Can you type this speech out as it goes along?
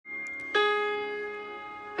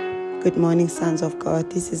Good morning, sons of God.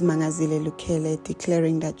 This is Mangazile Lukele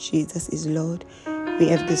declaring that Jesus is Lord. We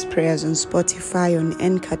have these prayers on Spotify, on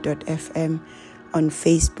Anchor.fm, on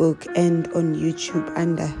Facebook, and on YouTube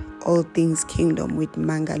under All Things Kingdom with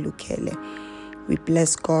Manga Lukele. We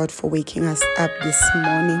bless God for waking us up this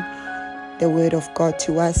morning. The word of God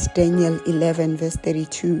to us, Daniel 11 verse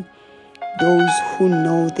 32. Those who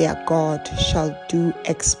know their God shall do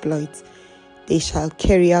exploits. They shall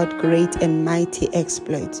carry out great and mighty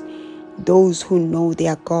exploits. Those who know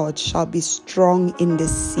their God shall be strong in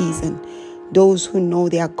this season. Those who know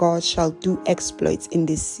their God shall do exploits in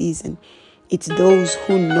this season. It's those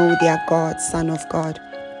who know their God, Son of God.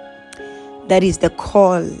 That is the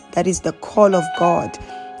call. That is the call of God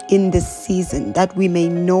in this season, that we may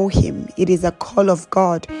know Him. It is a call of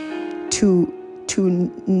God to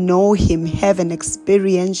know Him, have an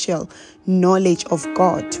experiential knowledge of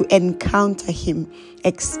God, to encounter Him,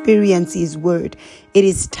 experience His word. It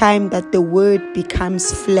is time that the word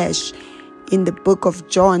becomes flesh. In the book of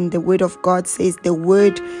John, the word of God says the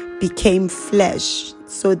word became flesh.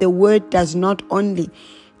 So the word does not only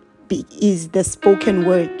is the spoken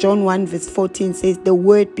word. John 1 verse 14 says the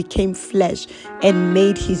word became flesh and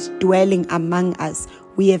made His dwelling among us.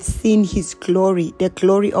 We have seen His glory, the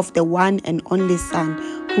glory of the one and only Son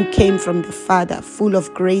who came from the Father, full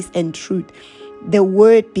of grace and truth. The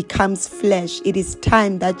word becomes flesh. It is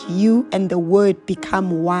time that you and the word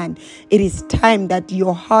become one. It is time that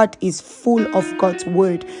your heart is full of God's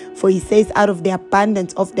word. For He says, out of the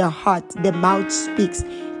abundance of the heart, the mouth speaks.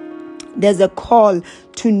 There's a call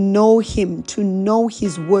to know Him, to know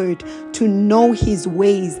His word, to know His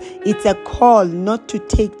ways. It's a call not to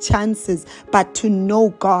take chances, but to know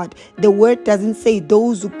God. The word doesn't say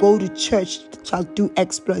those who go to church shall do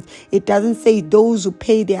exploits. It doesn't say those who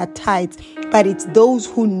pay their tithes, but it's those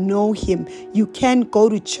who know Him. You can't go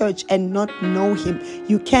to church and not know Him.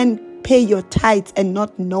 You can't pay your tithes and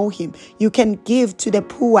not know Him. You can give to the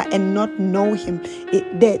poor and not know Him.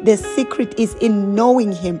 The secret is in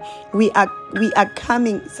knowing Him. We are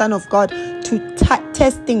coming, Son of God, to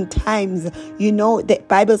testing times. You know, the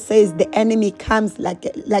Bible says the enemy comes like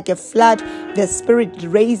a flood. The Spirit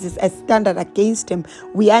raises a standard against him.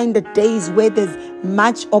 We are in the days where there's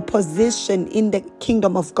much opposition in the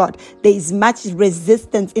kingdom of God. There is much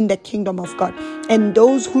resistance in the kingdom of God. And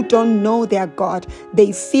those who don't know their God,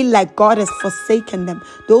 they feel like God has forsaken them.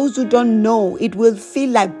 Those who don't know, it will feel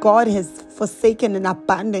like God has forsaken and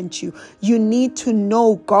abandoned you. You need to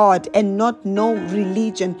know God and not know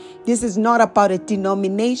religion. This is not about a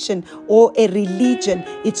denomination or a religion.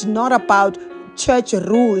 It's not about church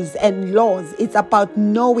rules and laws. It's about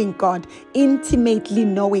knowing God, intimately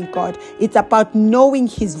knowing God. It's about knowing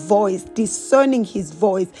His voice, discerning His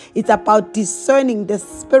voice. It's about discerning the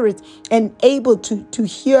Spirit and able to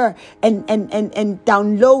hear and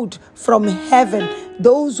download from heaven.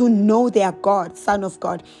 Those who know their God, Son of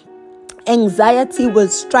God. Anxiety will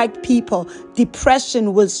strike people.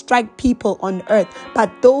 Depression will strike people on earth.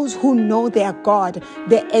 But those who know their God,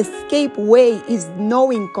 the escape way is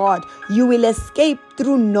knowing God. You will escape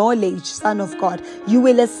through knowledge, Son of God. You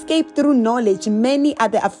will escape through knowledge. Many are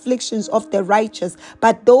the afflictions of the righteous,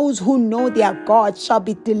 but those who know their God shall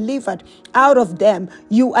be delivered out of them.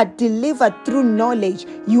 You are delivered through knowledge.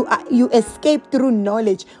 You escape through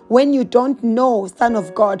knowledge. When you don't know, Son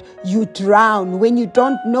of God, you drown. When you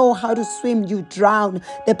don't know how to swim, you drown.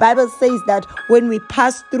 The Bible says that when we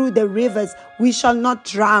pass through the rivers, we shall not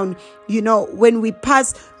drown. You know, when we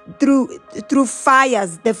pass through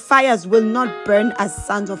fires, the fires will not burn us,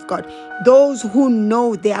 sons of God. Those who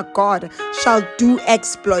know their God shall do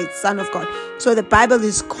exploits, Son of God. So the Bible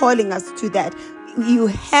is calling us to that. You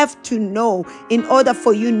have to know in order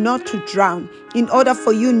for you not to drown, in order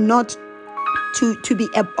for you not to be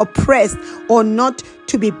oppressed or not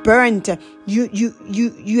to be burnt.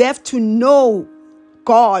 You have to know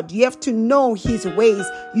God. You have to know His ways.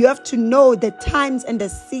 You have to know the times and the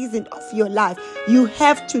season of your life. You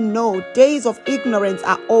have to know days of ignorance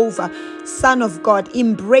are over. Son of God,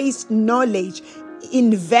 embrace knowledge.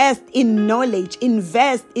 Invest in knowledge.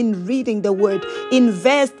 Invest in reading the word.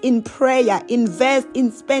 Invest in prayer. Invest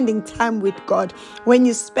in spending time with God. When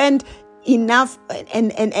you spend enough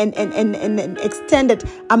and an extended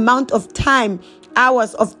amount of time,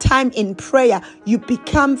 hours of time in prayer, you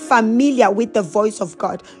become familiar with the voice of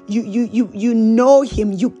God. You know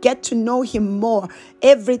Him. You get to know Him more.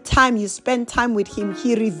 Every time you spend time with Him,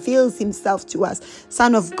 He reveals Himself to us.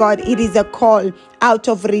 Son of God, it is a call out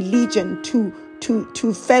of religion to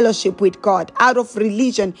to fellowship with God, out of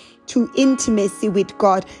religion to intimacy with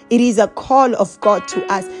God. It is a call of God to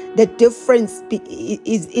us. The difference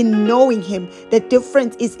is in knowing Him. The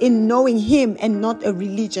difference is in knowing Him and not a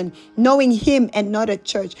religion, knowing Him and not a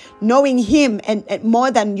church, knowing Him and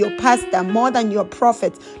more than your pastor, more than your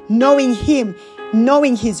prophet, knowing Him,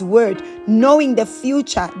 knowing His word, knowing the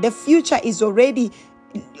future. The future is already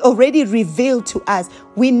revealed to us.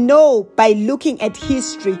 We know by looking at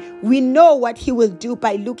history. We know what He will do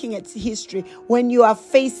by looking at history. When you are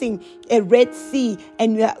facing a Red Sea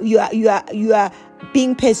and you are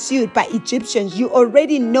being pursued by Egyptians, you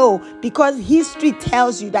already know, because history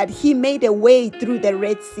tells you that He made a way through the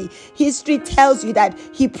Red Sea. History tells you that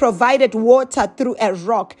He provided water through a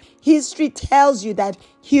rock. History tells you that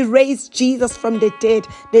He raised Jesus from the dead.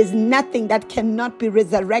 There's nothing that cannot be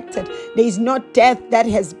resurrected. There is no death that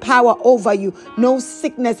has power over you. No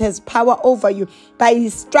sickness has power over you. By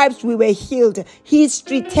His stripes we were healed.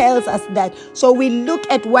 History tells us that. So we look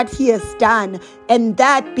at what He has done, and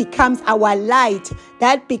that becomes our light.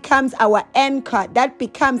 That becomes our anchor. That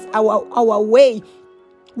becomes our way.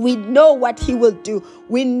 We know what He will do.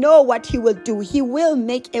 We know what He will do. He will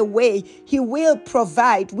make a way. He will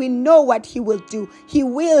provide. We know what He will do. He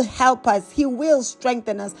will help us. He will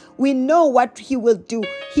strengthen us. We know what He will do.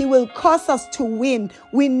 He will cause us to win.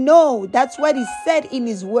 We know. That's what He said in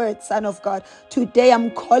His word, Son of God. Today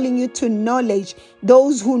I'm calling you to knowledge.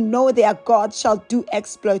 Those who know their God shall do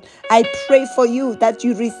exploit. I pray for you that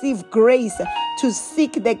you receive grace to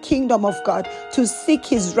seek the kingdom of God, to seek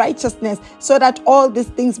His righteousness, so that all these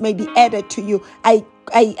things may be added to you.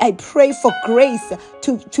 I pray for grace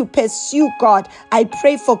to pursue God. I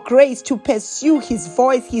pray for grace to pursue His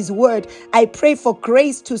voice, His word. I pray for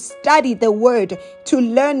grace to study the word, to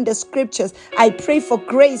learn the scriptures. I pray for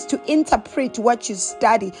grace to interpret what you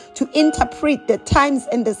study, to interpret the times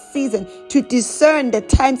and the season, to discern the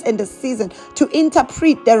times and the season, to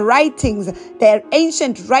interpret the writings, the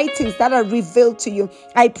ancient writings that are revealed to you.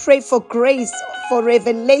 I pray for grace, for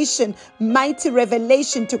revelation, mighty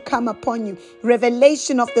revelation to come upon you.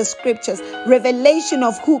 Revelation of the scriptures, revelation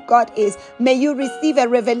of who God is. May you receive a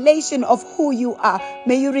revelation of who you are.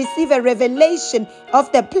 May you receive a revelation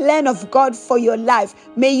of the plan of God for your life.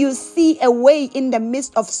 May you see a way in the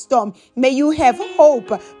midst of storm. May you have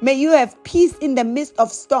hope. May you have peace in the midst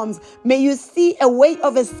of storms. May you see a way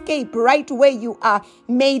of escape right where you are.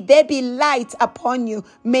 May there be light upon you.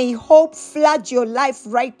 May hope flood your life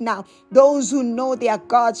right now. Those who know their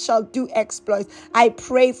God shall do exploits. I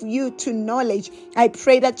pray for you to knowledge. I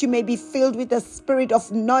pray that you may be filled with the spirit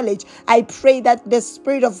of knowledge. I pray that the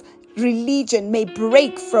spirit of religion may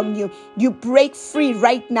break from you. You break free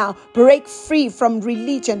right now. Break free from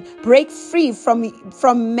religion. Break free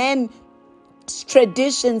from men,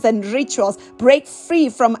 traditions and rituals. Break free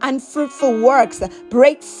from unfruitful works.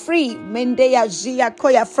 Break free mendeya jia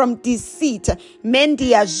koya from deceit.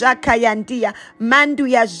 Mendia jakayandia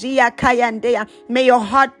manduya jia kayandeya. May your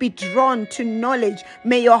heart be drawn to knowledge.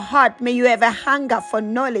 May you have a hunger for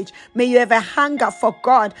knowledge. May you have a hunger for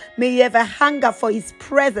God. May you have a hunger for His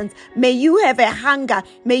presence. May you have a hunger.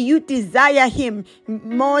 May you desire Him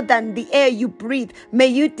more than the air you breathe. May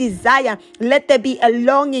you desire. Let there be a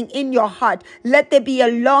longing in your heart. Let there be a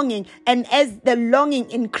longing, and as the longing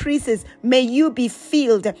increases, may you be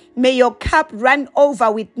filled. May your cup run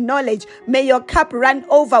over with knowledge. May your cup run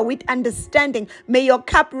over with understanding. May your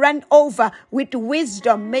cup run over with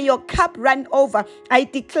wisdom. May your cup run over. I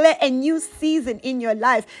declare a new season in your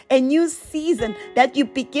life, a new season that you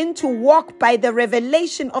begin to walk by the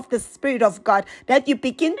revelation of the Spirit of God, that you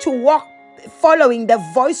begin to walk following the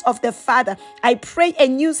voice of the Father. I pray a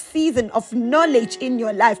new season of knowledge in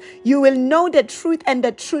your life. You will know the truth, and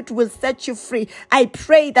the truth will set you free. I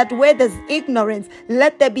pray that where there's ignorance,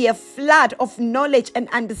 let there be a flood of knowledge and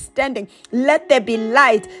understanding. Let there be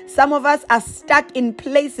light. Some of us are stuck in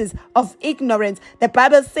places of ignorance. The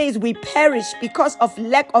Bible says we perish because of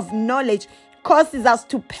lack of knowledge. Causes us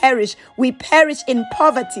to perish. We perish in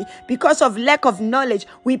poverty because of lack of knowledge.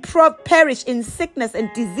 We perish in sickness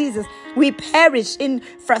and diseases. We perish in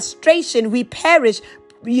frustration. We perish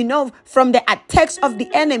from the attacks of the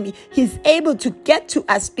enemy. He's able to get to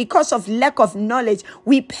us because of lack of knowledge.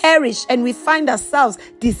 We perish and we find ourselves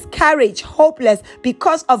discouraged, hopeless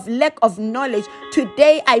because of lack of knowledge.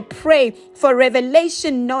 Today I pray for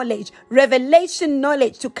revelation knowledge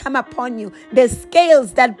to come upon you. The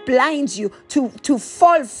scales that blind you to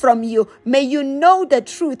fall from you. May you know the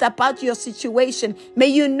truth about your situation. May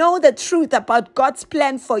you know the truth about God's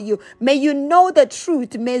plan for you. May you know the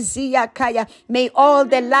truth. May all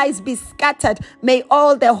the lies be scattered. May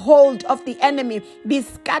all the hold of the enemy be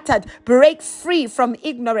scattered. Break free from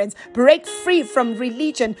ignorance. Break free from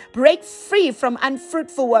religion. Break free from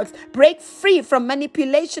unfruitful works. Break free from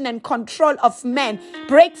manipulation and control of men.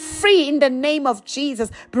 Break free in the name of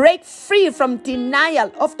Jesus. Break free from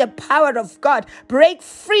denial of the power of God. Break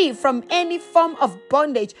free from any form of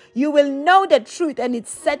bondage. You will know the truth and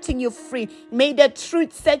it's setting you free. May the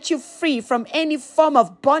truth set you free from any form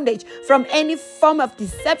of bondage, from any form of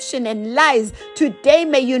deception and lies. Today,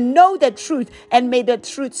 may you know the truth and may the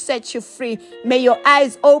truth set you free. May your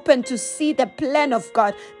eyes open to see the plan of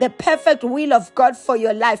God, the perfect will of God for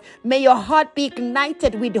your life. May your heart be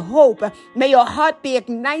ignited with hope. May your heart be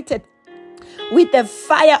ignited with the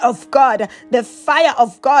fire of God,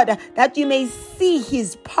 that you may see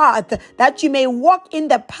his path, that you may walk in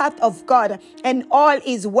the path of God, and all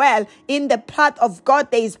is well. In the path of God,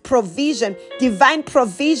 there is provision. Divine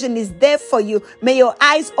provision is there for you. May your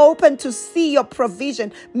eyes open to see your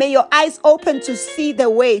provision. May your eyes open to see the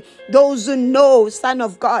way. Those who know, Son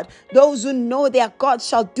of God, those who know their God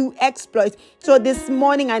shall do exploits. So this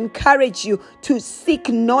morning, I encourage you to seek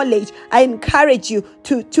knowledge. I encourage you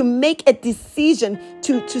to make a decision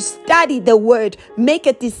to study the word. Make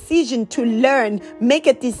a decision to learn. Make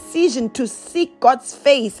a decision to seek God's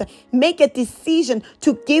face. Make a decision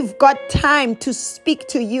to give God time to speak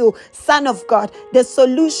to you. Son of God, the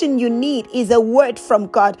solution you need is a word from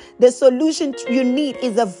God. The solution you need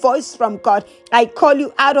is a voice from God. I call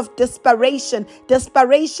you out of desperation.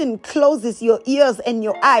 Desperation closes your ears and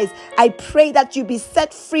your eyes. I pray that you be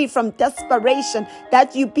set free from desperation,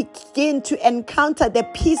 that you begin to encounter the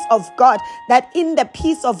peace of God, that in the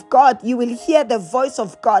peace of God you will hear the voice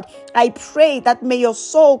of God. I pray that may your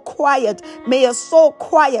soul quiet. May your soul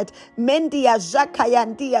quiet. Mendia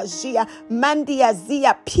Jakayandia Jia Mandia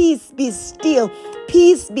Zia. Peace be still.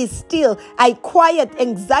 Peace be still. I quiet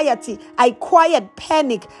anxiety. I quiet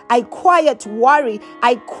panic. I quiet worry.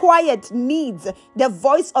 I quiet needs, the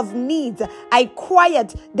voice of needs. I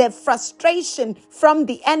quiet the frustration from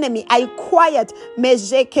the enemy. I quiet.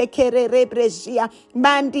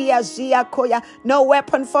 No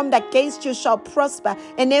weapon formed against you shall prosper,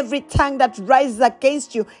 and every tongue that rises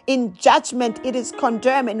against you in judgment, it is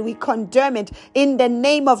condemned, and we condemn it in the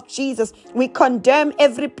name of Jesus. We condemn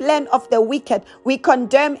every plan of the wicked. We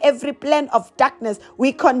condemn every plan of darkness.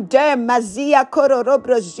 We condemn Mazia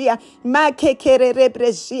Kororobrojia,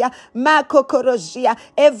 Makekererebrejia, Makokorojia.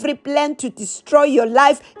 Every plan to destroy your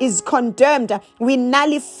life is condemned. We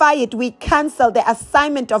nullify it. We cancel the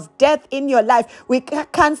assignment of death in your life. We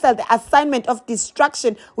cancel the assignment of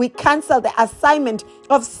destruction. We cancel the assignment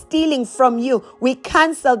of stealing from you. We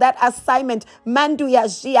cancel that assignment.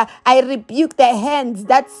 Manduyajia. I rebuke the hands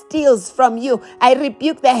that steals from you. I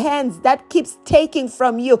rebuke the hands that keeps taking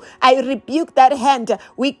from you. I rebuke that hand.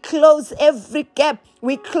 We close every gap.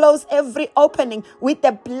 We close every opening with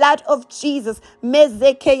the blood of Jesus.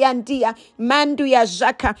 Mezekeyandia.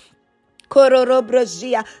 Manduyajaka.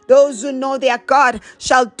 Those who know their God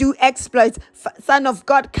shall do exploits. Son of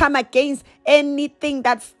God, come against anything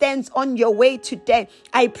that stands on your way today.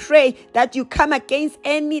 I pray that you come against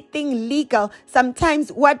anything legal.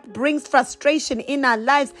 Sometimes what brings frustration in our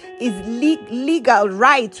lives is legal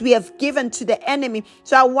rights we have given to the enemy.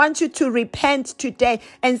 So I want you to repent today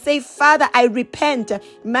and say, Father, I repent.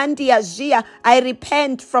 Mandiajia, I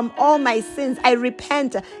repent from all my sins. I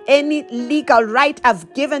repent any legal right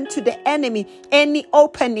I've given to the enemy, any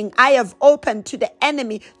opening I have opened to the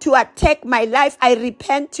enemy to attack my life. I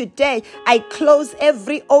repent today. I close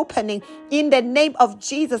every opening in the name of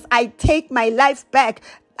Jesus. I take my life back.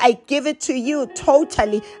 I give it to you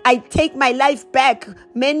totally. I take my life back,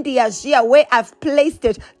 Mendiajia, where I've placed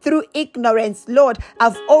it through ignorance. Lord,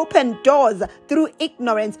 I've opened doors through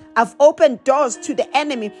ignorance. I've opened doors to the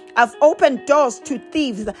enemy. I've opened doors to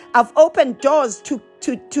thieves. I've opened doors to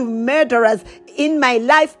murderers in my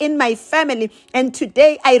life, in my family. And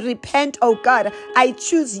today I repent, oh God. I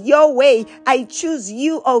choose your way. I choose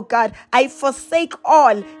you, oh God. I forsake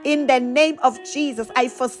all in the name of Jesus. I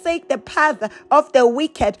forsake the path of the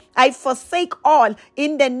wicked. I forsake all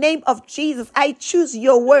in the name of Jesus. I choose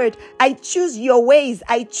your word. I choose your ways.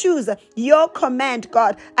 I choose your command,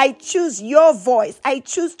 God. I choose your voice. I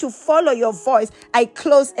choose to follow your voice. I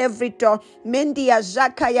close every door. Mendia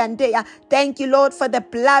Jaka Yandea. Thank you, Lord, for the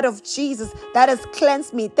blood of Jesus that has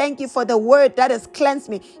cleansed me. Thank you for the word that has cleansed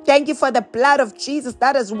me. Thank you for the blood of Jesus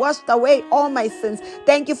that has washed away all my sins.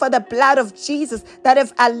 Thank you for the blood of Jesus that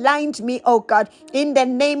have aligned me, oh God. In the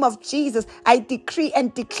name of Jesus, I decree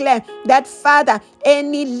and declare that, Father,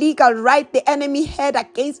 any legal right the enemy had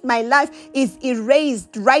against my life is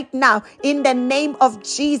erased right now. In the name of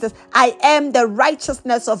Jesus, I am the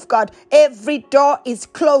righteousness of God. Every door is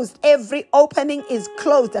closed. Every opening is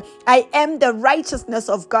closed. I am the righteousness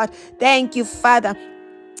of God. Thank you, Father.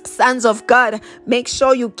 Sons of God, make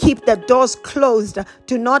sure you keep the doors closed.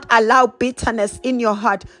 Do not allow bitterness in your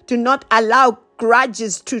heart. Do not allow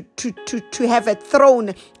grudges to have a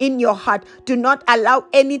throne in your heart. Do not allow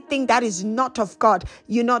anything that is not of God.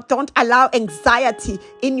 Don't allow anxiety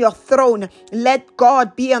in your throne. Let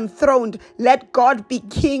God be enthroned. Let God be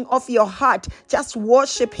king of your heart. Just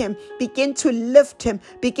worship him. Begin to lift him.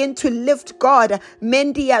 Begin to lift God.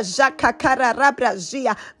 Mendia jaka kara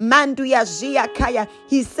rabrazia manduya jia kaya.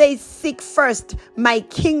 He says, seek first my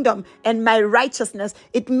kingdom and my righteousness.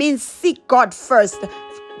 It means seek God first.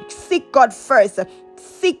 Seek God first.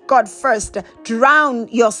 Seek God first. Drown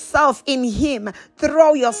yourself in him.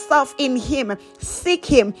 Throw yourself in him. Seek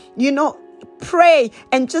him. Pray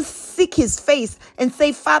and just seek his face and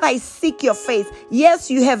say, Father, I seek your face.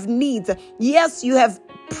 Yes, you have needs. Yes, you have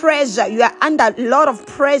pressure. You are under a lot of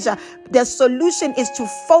pressure. The solution is to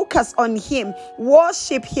focus on him.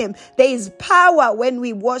 Worship him. There is power when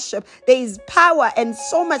we worship. There is power and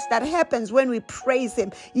so much that happens when we praise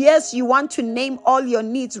him. Yes, you want to name all your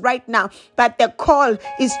needs right now, but the call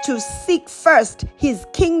is to seek first his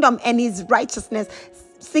kingdom and his righteousness.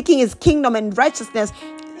 Seeking his kingdom and righteousness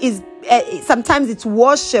is sometimes it's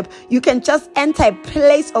worship. You can just enter a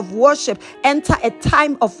place of worship, enter a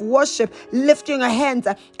time of worship, lifting your hands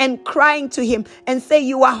and crying to him and say,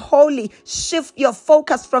 you are holy. Shift your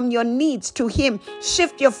focus from your needs to him.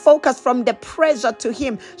 Shift your focus from the pressure to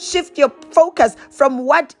him. Shift your focus from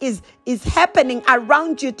what is happening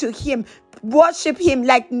around you to him. Worship him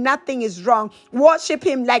like nothing is wrong. Worship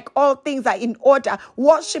him like all things are in order.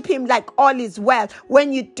 Worship him like all is well.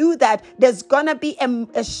 When you do that, there's going to be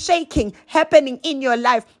a shaking happening in your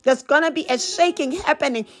life. There's going to be a shaking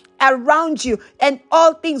happening around you, and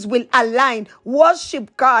all things will align.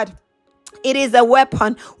 Worship God. It is a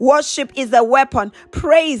weapon. Worship is a weapon.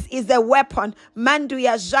 Praise is a weapon.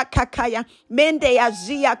 Manduya jakakaya. Mendeya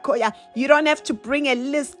jiakoya. You don't have to bring a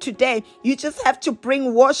list today. You just have to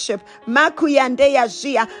bring worship. Makuyandeya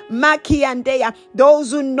jia. Makiyandeya.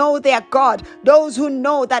 Those who know their God. Those who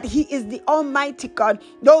know that he is the Almighty God.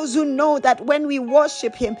 Those who know that when we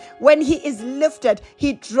worship him, when he is lifted,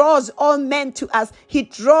 he draws all men to us. He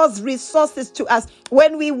draws resources to us.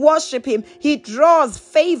 When we worship him, he draws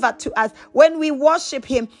favor to us. When we worship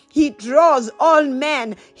him, he draws all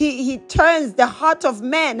men. He turns the heart of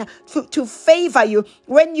men to favor you.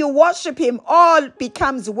 When you worship him, all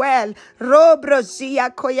becomes well. There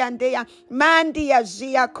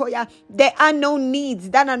are no needs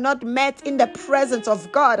that are not met in the presence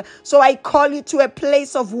of God. So I call you to a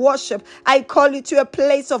place of worship. I call you to a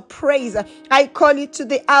place of praise. I call you to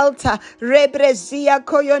the altar.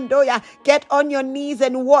 Get on your knees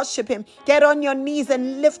and worship him. Get on your knees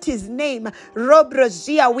and lift his name.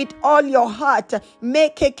 Robrozia with all your heart.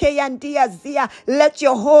 Let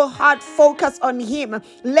your whole heart focus on him.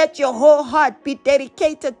 Let your whole heart be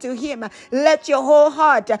dedicated to him. Let your whole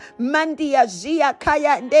heart mandia zia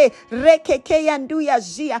kaya nde rekekeyanduya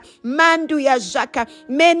zia manduya zaka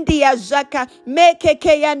mendia zaka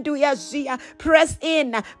mekekeyanduya zia. Press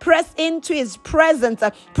into his presence.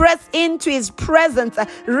 Press into his presence.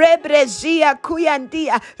 Rebrezia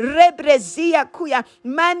kuyandia rebrezia kuya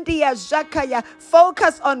mandia zakaya.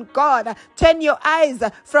 Focus on God. Turn your eyes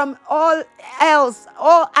from all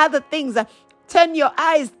other things. Turn your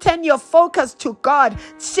eyes, turn your focus to God.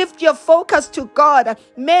 Shift your focus to God.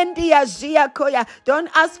 Mendia jiakoya. Don't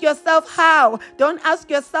ask yourself how. Don't ask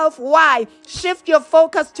yourself why. Shift your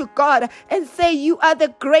focus to God and say, you are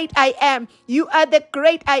the great I am. You are the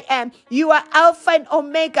great I am. You are Alpha and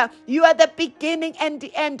Omega. You are the beginning and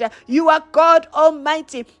the end. You are God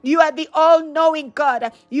Almighty. You are the all-knowing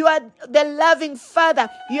God. You are the loving Father.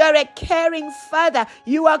 You are a caring Father.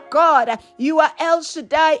 You are God. You are El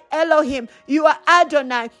Shaddai Elohim. You are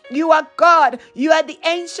Adonai. You are God. You are the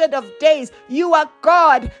Ancient of Days. You are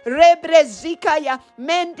God. Rebrezikaya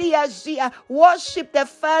mendiazia. Worship the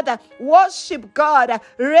Father. Worship God.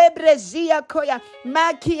 Rebrezia koya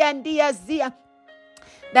makiandiazia.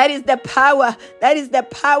 That is the power. That is the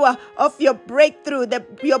power of your breakthrough.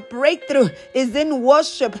 Your breakthrough is in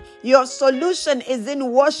worship. Your solution is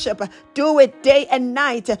in worship. Do it day and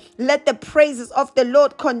night. Let the praises of the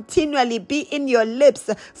Lord continually be in your lips.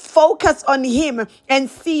 Focus on Him and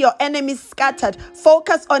see your enemies scattered.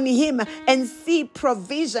 Focus on Him and see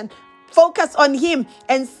provision. Focus on Him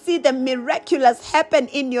and see the miraculous happen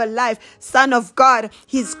in your life. Son of God,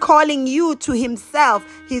 He's calling you to Himself.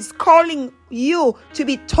 He's calling you to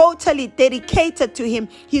be totally dedicated to Him.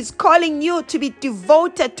 He's calling you to be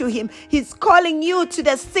devoted to Him. He's calling you to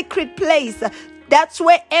the secret place. That's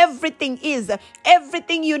where everything is.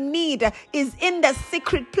 Everything you need is in the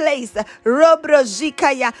secret place.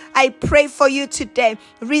 Robrozikaya, I pray for you today.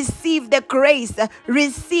 Receive the grace.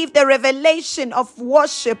 Receive the revelation of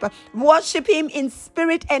worship. Worship Him in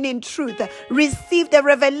spirit and in truth. Receive the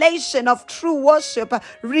revelation of true worship.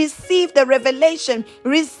 Receive the revelation.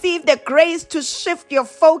 Receive the grace to shift your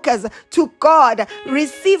focus to God.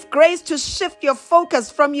 Receive grace to shift your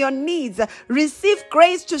focus from your needs. Receive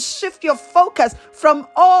grace to shift your focus from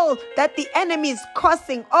all that the enemy is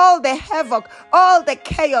causing, all the havoc, all the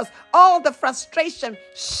chaos, all the frustration.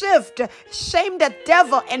 Shift, shame the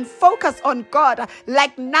devil and focus on God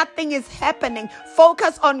like nothing is happening.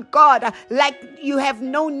 Focus on God like you have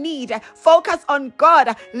no need. Focus on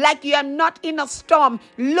God like you are not in a storm.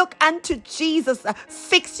 Look unto Jesus.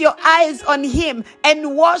 Fix your eyes on Him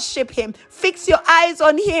and worship Him. Fix your eyes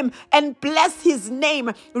on Him and bless His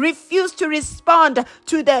name. Refuse to respond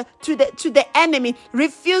to the enemy.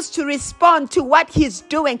 Refuse to respond to what he's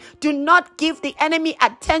doing. Do not give the enemy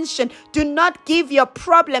attention. Do not give your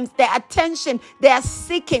problems the attention they are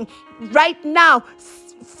seeking. Right now,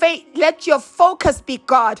 let your focus be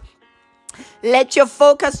God. Let your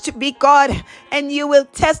focus to be God, and you will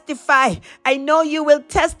testify. I know you will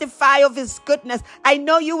testify of His goodness. I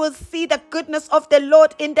know you will see the goodness of the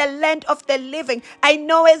Lord in the land of the living. I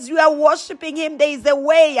know as you are worshiping Him, there is a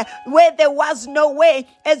way where there was no way.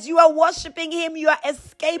 As you are worshiping Him, you are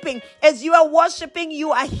escaping. As you are worshiping,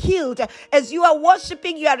 you are healed. As you are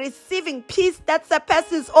worshiping, you are receiving peace that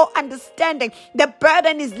surpasses all understanding. The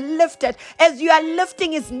burden is lifted. As you are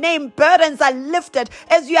lifting His name, burdens are lifted.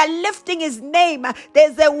 As you are lifting His name,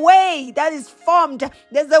 there's a way that is formed.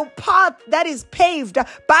 There's a path that is paved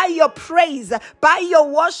by your praise, by your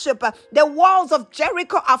worship. The walls of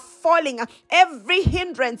Jericho are falling. Every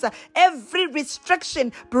hindrance, every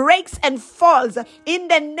restriction breaks and falls in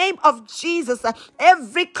the name of Jesus.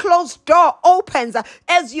 Every closed door opens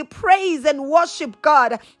as you praise and worship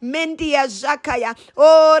God. Mendia Jakaya,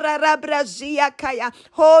 oh Rarabrazia Kaya.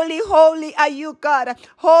 Holy, holy are you, God.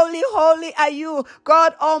 Holy, holy are you,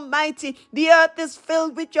 God Almighty. The earth is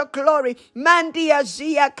filled with your glory. Mandia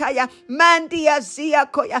Zia Kaya, Mandia Zia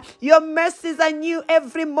Koya. Your mercies are new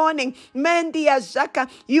every morning. Mandia Jaka,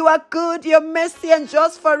 you are good. Your mercy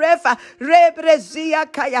endures forever. Rebre Zia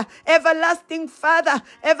Kaya, everlasting Father,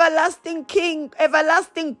 everlasting King,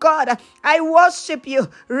 everlasting God. I worship you.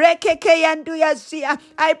 Rekeke Yanduya Zia.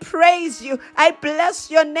 I praise you. I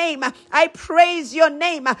bless your name. I praise your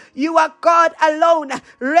name. You are God alone.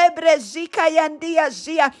 Rebre Zika Yandia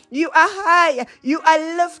Zia. You are high. You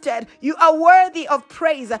are lifted. You are worthy of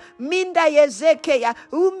praise. Minda Yezekeya.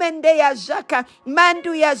 Umendeya Jaka.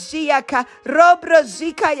 Manduya Ziaka. Robro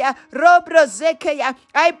Zikaya. Robro Zekeya.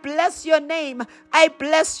 I bless your name. I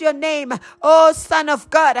bless your name. Oh, Son of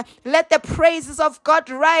God. Let the praises of God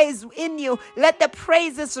rise in you. Let the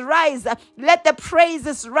praises rise. Let the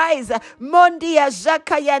praises rise. Mondia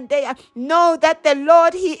Jakayandeya. Know that the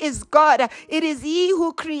Lord, He is God. It is He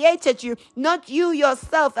who created you, not you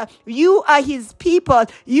yourself. You are His people.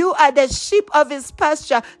 You are the sheep of His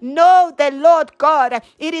pasture. Know the Lord God.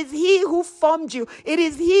 It is He who formed you. It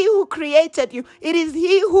is He who created you. It is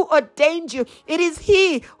He who ordained you. It is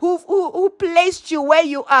He who placed you where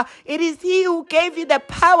you are. It is He who gave you the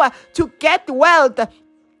power to get wealth.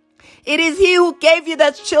 It is He who gave you the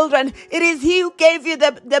children. It is He who gave you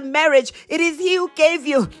the marriage. It is He who gave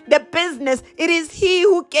you the business. It is He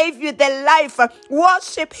who gave you the life.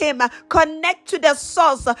 Worship Him. Connect to the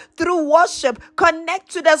source through worship. Connect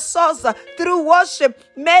to the source through worship.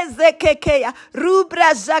 Mezekekeya,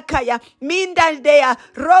 Rubra Zakaya, Mindaldea,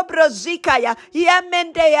 Robro Zikaya,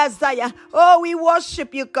 Yamendeya Zaya. Oh, we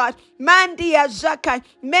worship you, God. Mandia Zakai,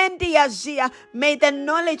 Mendia Zia. May the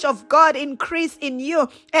knowledge of God increase in you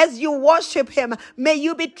as you you worship him, may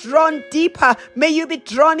you be drawn deeper. May you be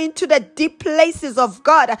drawn into the deep places of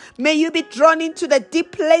God. May you be drawn into the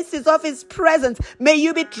deep places of his presence. May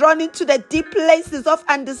you be drawn into the deep places of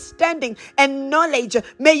understanding and knowledge.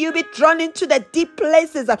 May you be drawn into the deep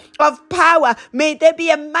places of power. May there be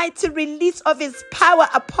a mighty release of his power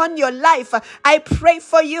upon your life. I pray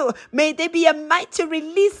for you. May there be a mighty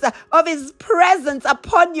release of his presence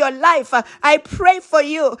upon your life. I pray for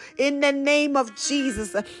you in the name of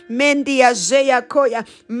Jesus. Mendia Jaya Koya,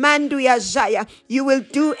 Manduya Jaya. You will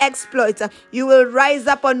do exploits. You will rise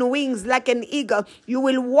up on wings like an eagle. You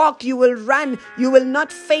will walk. You will run. You will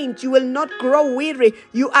not faint. You will not grow weary.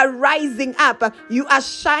 You are rising up. You are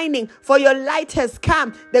shining, for your light has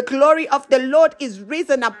come. The glory of the Lord is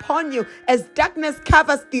risen upon you. As darkness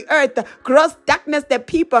covers the earth, gross darkness the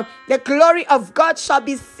people, the glory of God shall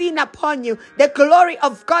be seen upon you. The glory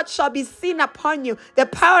of God shall be seen upon you. The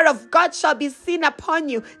power of God shall be seen upon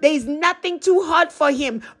you. There is nothing too hard for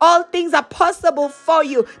him. All things are possible for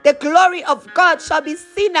you. The glory of God shall be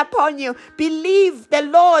seen upon you. Believe the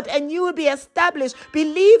Lord and you will be established.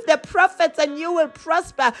 Believe the prophets and you will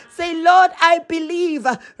prosper. Say, Lord, I believe.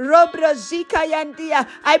 I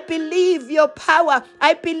believe your power.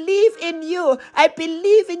 I believe in you. I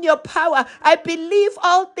believe in your power. I believe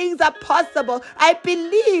all things are possible. I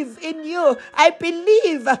believe in you. I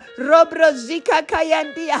believe.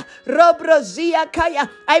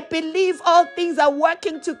 I believe all things are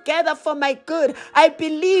working together for my good. I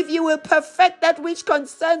believe you will perfect that which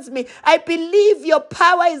concerns me. I believe your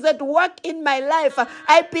power is at work in my life.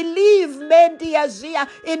 I believe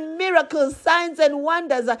in miracles, signs and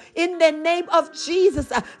wonders in the name of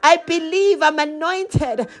Jesus. I believe I'm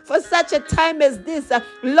anointed for such a time as this.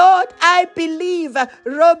 Lord, I believe.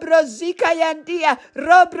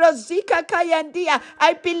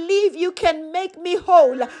 I believe you can make me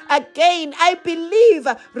whole again. I believe.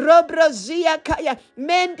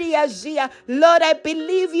 Lord, I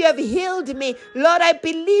believe you have healed me. Lord, I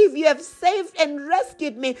believe you have saved and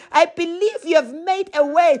rescued me. I believe you have made a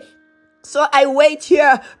way. So I wait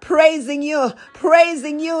here praising you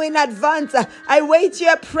in advance. I wait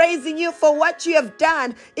here praising you for what you have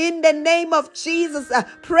done in the name of Jesus.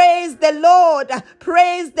 Praise the Lord.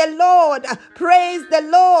 Praise the Lord. Praise the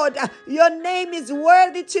Lord. Your name is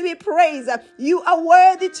worthy to be praised. You are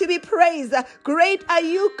worthy to be praised. Great are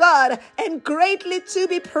you, God, and greatly to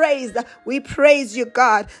be praised. We praise you,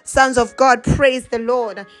 God. Sons of God, praise the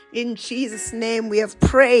Lord. In Jesus' name we have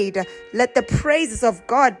prayed. Let the praises of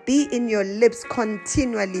God be in your lips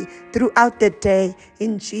continually throughout the day.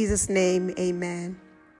 In Jesus' name, amen.